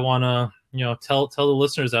I want to tell the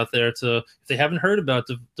listeners out there to, if they haven't heard about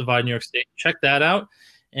Divide New York State, check that out,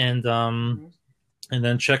 and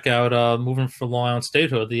then check out Moving for Long Island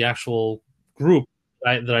Statehood, the actual group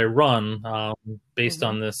that I run based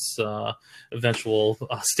on this eventual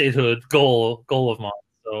statehood goal of mine.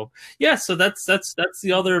 So so that's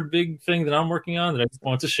the other big thing that I'm working on that I just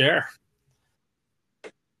wanted to share.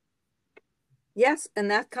 Yes, and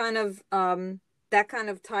that kind of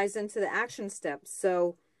ties into the action steps.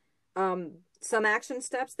 So some action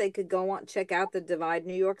steps, they could go on, check out the Divide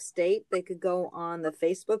New York State. They could go on the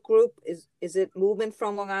Facebook group. Is it Movement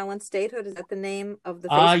from Long Island Statehood? Is that the name of the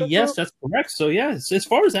Facebook yes, group? that's correct. So as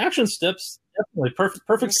far as action steps, definitely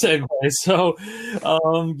perfect segue. So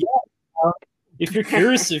if you're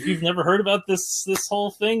curious, if you've never heard about this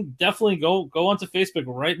whole thing, definitely go onto Facebook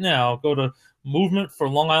right now. Go to Movement for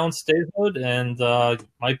Long Island Statehood, and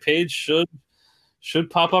my page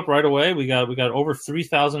should pop up right away. We got over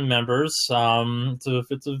 3,000 members.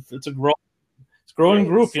 It's a growing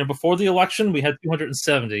group. Before the election, we had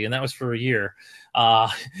 270, and that was for a year.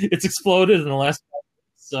 It's exploded in the last month.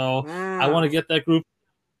 So wow. I want to get that group.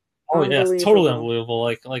 Oh yeah, it's totally unbelievable.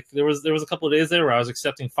 Like there was a couple of days there where I was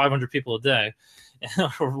accepting 500 people a day,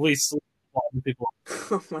 or at least 500 people.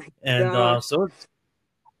 Oh my god! And so it's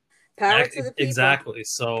power to the people. Exactly.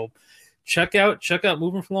 So check out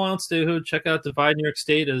Movement for Long Island Statehood. Check out Divide New York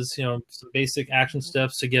State as some basic action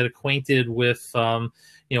steps to get acquainted with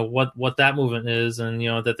what that movement is, and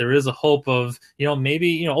that there is a hope of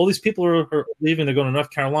maybe all these people are leaving. They're going to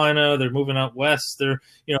North Carolina. They're moving out west. They're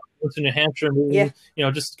going to New Hampshire. Moving,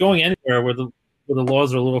 just going anywhere where the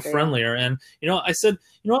laws are a little friendlier. And I said,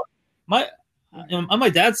 on my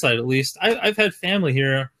dad's side at least, I've had family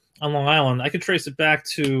here on Long Island. I could trace it back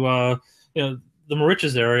to the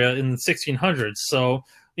Moriches area in the 1600s. So,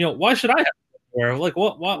 why should I have to go there? Like,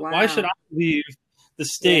 why should I leave the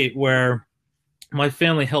state where my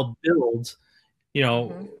family helped build,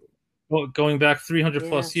 going back 300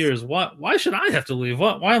 plus years? Why should I have to leave?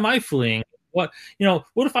 Why am I fleeing? What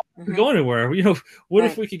if I could go anywhere? What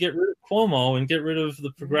if we could get rid of Cuomo and get rid of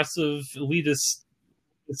the progressive elitist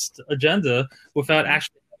agenda without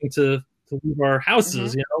actually having to leave our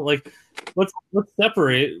houses? Let's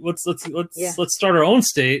separate. Let's start our own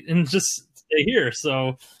state and just stay here.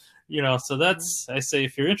 So, so that's, I say,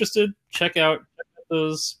 if you're interested, check out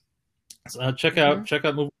those. Check out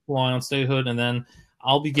Moving for Long Island Statehood, and then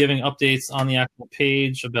I'll be giving updates on the actual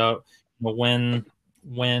page about when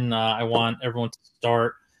I want everyone to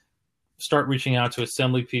start reaching out to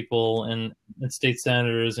assembly people and state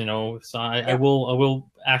senators. So I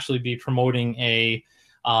will actually be promoting a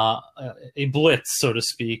blitz, so to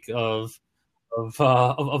speak, of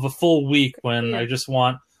a full week when I just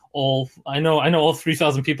want I know all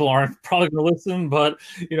 3,000 people aren't probably going to listen, but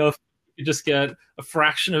if you just get a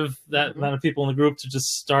fraction of that amount of people in the group to just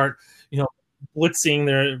start blitzing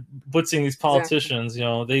these politicians,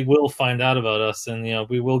 they will find out about us, and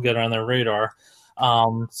we will get on their radar.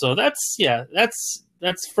 So that's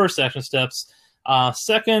first action steps.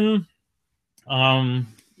 Second,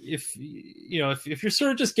 if you're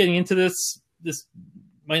sort of just getting into this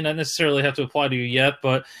might not necessarily have to apply to you yet,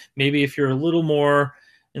 but maybe if you're a little more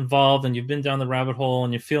involved and you've been down the rabbit hole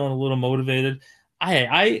and you're feeling a little motivated,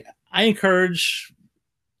 I encourage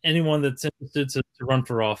anyone that's interested to run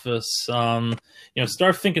for office.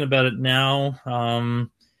 Start thinking about it now.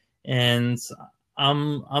 And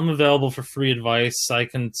I'm available for free advice. I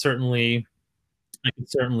can certainly,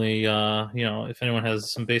 if anyone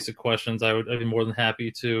has some basic questions, I'd be more than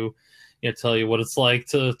happy to, tell you what it's like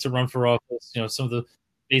to run for office. Some of the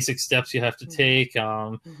basic steps you have to take.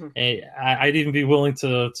 I'd even be willing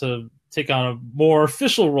to take on a more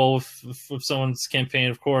official role with someone's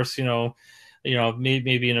campaign. Of course,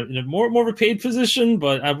 maybe in a more of a paid position,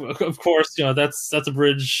 but of course, that's a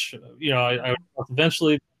bridge. I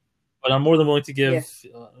eventually, but I'm more than willing to give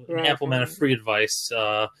an ample amount of free advice.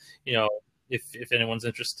 If anyone's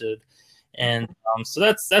interested, and so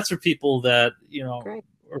that's for people that Great.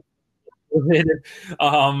 are related.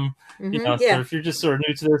 So if you're just sort of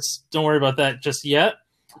new to this, don't worry about that just yet.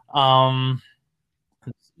 The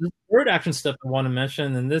third action step I want to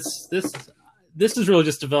mention, and this is really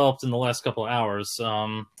just developed in the last couple of hours.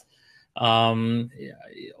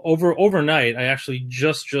 Overnight, I actually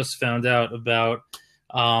just found out about.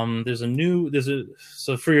 So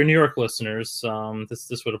for your New York listeners,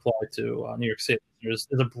 this would apply to New York State listeners.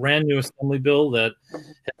 There's a brand new assembly bill that has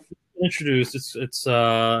been introduced. It's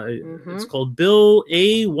called Bill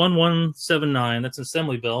A1179. That's an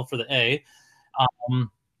assembly bill for the A.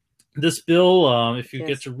 This bill, if you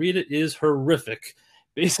get to read it, is horrific.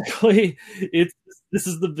 Basically, this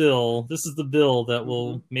is the bill that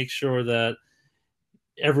will make sure that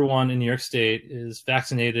everyone in New York State is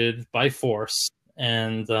vaccinated by force.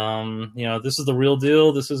 And this is the real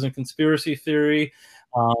deal. This isn't conspiracy theory.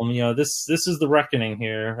 This is the reckoning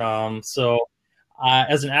here. So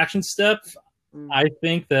as an action step, I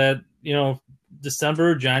think that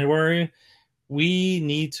December, January, we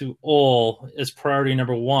need to all, as priority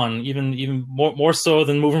number one, even more so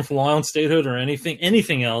than moving from Long Island statehood or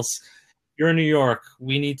anything else. You're in New York.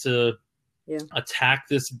 We need to attack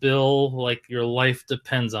this bill like your life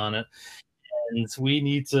depends on it, and we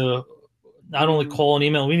need to not only call and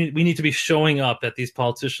email. We need to be showing up at these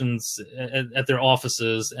politicians at their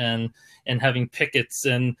offices and having pickets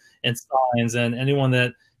and signs, and anyone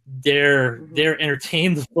that dare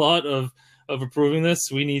entertain the thought of approving this.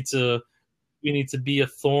 We need to be a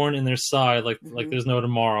thorn in their side like there's no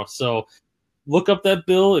tomorrow. So look up that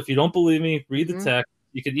bill. If you don't believe me, read the text.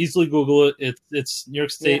 You can easily Google it. It's New York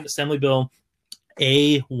State Assembly Bill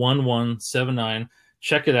A1179.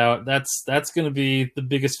 Check it out. That's going to be the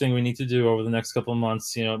biggest thing we need to do over the next couple of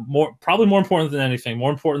months. Probably more important than anything,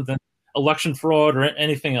 more important than election fraud or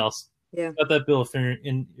anything else. Yeah. Got that bill if you're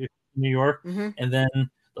in New York. And then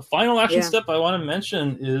the final action step I want to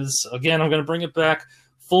mention is, again, I'm going to bring it back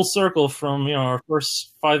full circle from our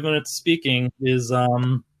first 5 minutes speaking, is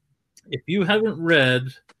if you haven't read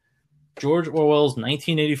George Orwell's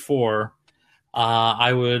 1984,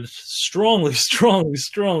 I would strongly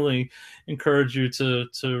encourage you to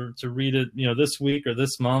read it, this week or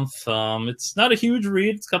this month. It's not a huge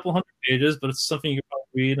read; it's a couple hundred pages, but it's something you can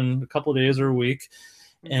probably read in a couple of days or a week.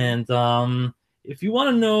 And if you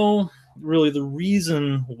want to know really the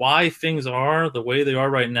reason why things are the way they are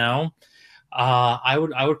right now, I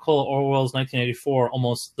would call Orwell's 1984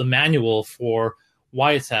 almost the manual for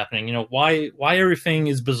why it's happening. Why everything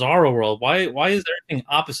is bizarro world. Why is everything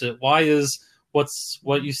opposite? Why is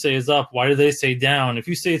what you say is up? Why do they say down? If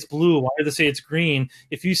you say it's blue, why do they say it's green?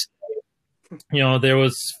 If you say, there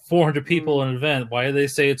was 400 people in an event, why do they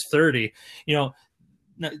say it's 30?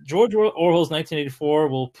 George Orwell's 1984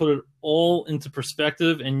 will put it all into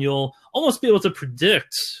perspective, and you'll almost be able to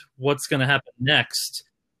predict what's going to happen next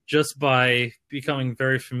just by becoming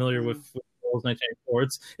very familiar with Orwell's 1984.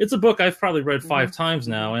 It's a book I've probably read 5 times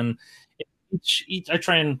now, and each I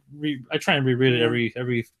try and reread it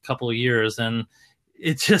every couple of years, and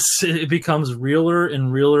it becomes realer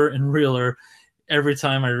and realer and realer every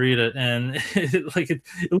time I read it, and it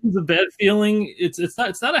leaves a bad feeling. It's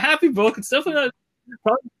not a happy book. It's definitely not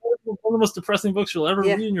probably one of the most depressing books you'll ever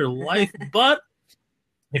read in your life. But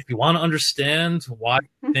if you want to understand why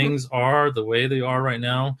things are the way they are right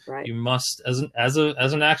now, you must, as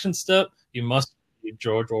an action step, you must read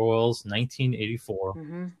George Orwell's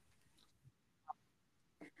 1984.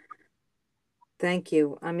 Thank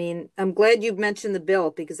you. I mean, I'm glad you mentioned the bill,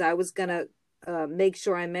 because I was going to make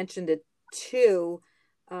sure I mentioned it too.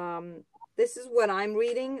 This is what I'm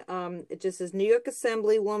reading. It just says New York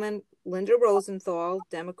Assemblywoman Linda Rosenthal,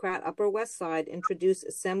 Democrat, Upper West Side, introduced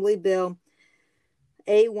Assembly Bill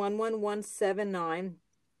A11179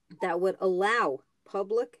 that would allow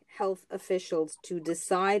public health officials to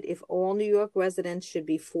decide if all New York residents should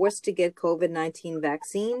be forced to get COVID-19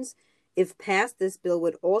 vaccines. If passed, this bill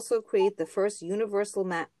would also create the first universal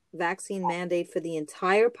vaccine mandate for the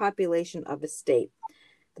entire population of a state.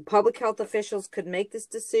 The public health officials could make this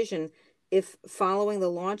decision if, following the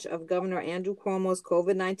launch of Governor Andrew Cuomo's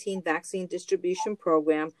COVID-19 vaccine distribution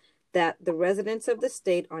program, that the residents of the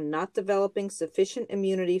state are not developing sufficient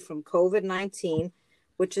immunity from COVID-19,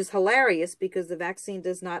 which is hilarious because the vaccine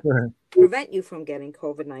does not prevent you from getting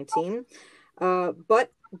COVID-19.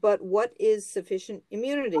 But what is sufficient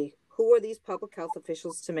immunity? Who are these public health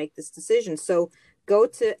officials to make this decision? So go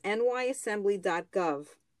to nyassembly.gov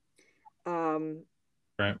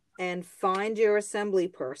and find your assembly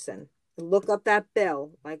person. Look up that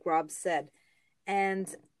bill, like Rob said.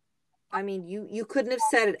 And I mean, you couldn't have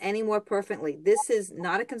said it any more perfectly. This is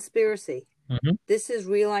not a conspiracy. Mm-hmm. This is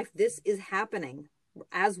real life. This is happening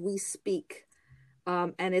as we speak.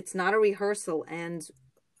 And it's not a rehearsal. And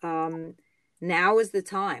now is the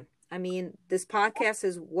time. I mean, this podcast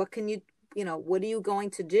is what are you going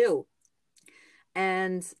to do?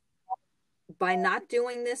 And by not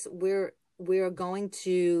doing this, we're going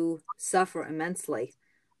to suffer immensely.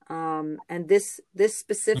 And this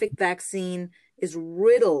specific vaccine is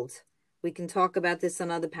riddled. We can talk about this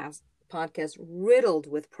on other past podcasts, riddled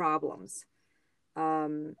with problems.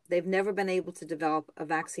 They've never been able to develop a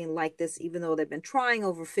vaccine like this, even though they've been trying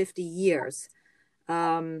over 50 years.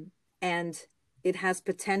 And it has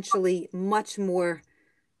potentially much more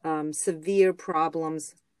severe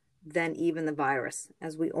problems than even the virus.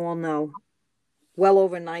 As we all know, well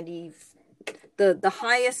over 90,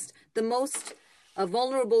 the most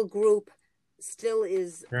vulnerable group still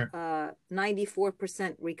is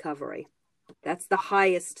 94% recovery. That's the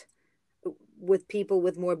highest with people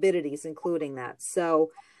with morbidities, including that.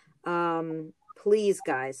 So please,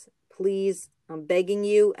 guys, please, I'm begging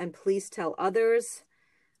you, and please tell others.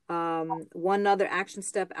 One other action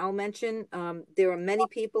step I'll mention, there are many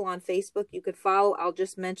people on Facebook you could follow. I'll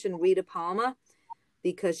just mention Rita Palmer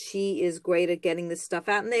because she is great at getting this stuff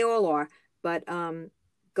out, and they all are. But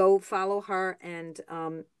go follow her, and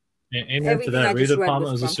amen to that. Rita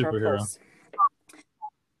Palmer is a superhero.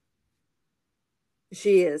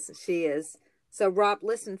 She is. So, Rob,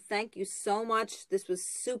 listen, thank you so much. This was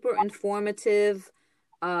super informative,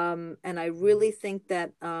 and I really think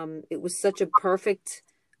that it was such a perfect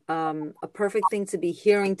thing to be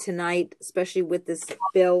hearing tonight, especially with this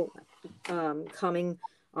bill coming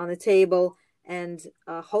on the table, and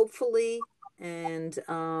hopefully and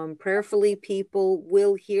prayerfully people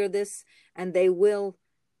will hear this, and they will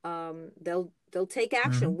they'll take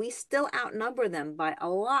action. Mm-hmm. We still outnumber them by a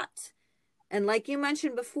lot. And like you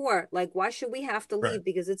mentioned before, like, why should we have to leave? Right.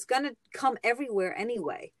 Because it's going to come everywhere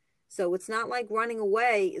anyway. So it's not like running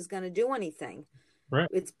away is going to do anything. Right.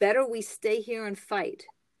 It's better we stay here and fight.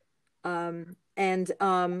 And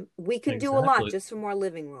we can do a lot just from our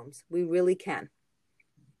living rooms. We really can.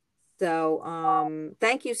 So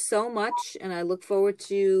thank you so much. And I look forward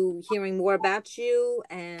to hearing more about you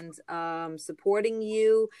and supporting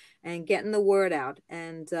you and getting the word out.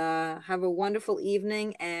 And have a wonderful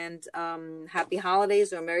evening, and happy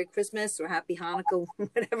holidays, or Merry Christmas, or Happy Hanukkah,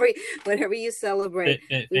 whatever you celebrate.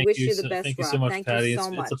 We wish you the best, Thank Rob. You so much, thank Patty. you so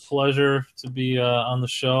much. It's a pleasure to be on the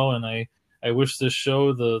show, and I wish this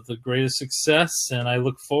show the greatest success, and I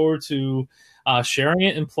look forward to sharing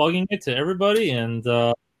it and plugging it to everybody.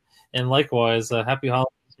 And likewise, happy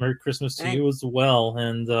holidays, Merry Christmas to you as well.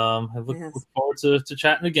 And I look forward to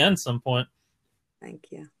chatting again at some point. Thank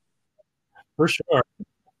you. For sure.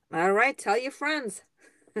 All right. Tell your friends.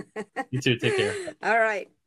 You too. Take care. All right.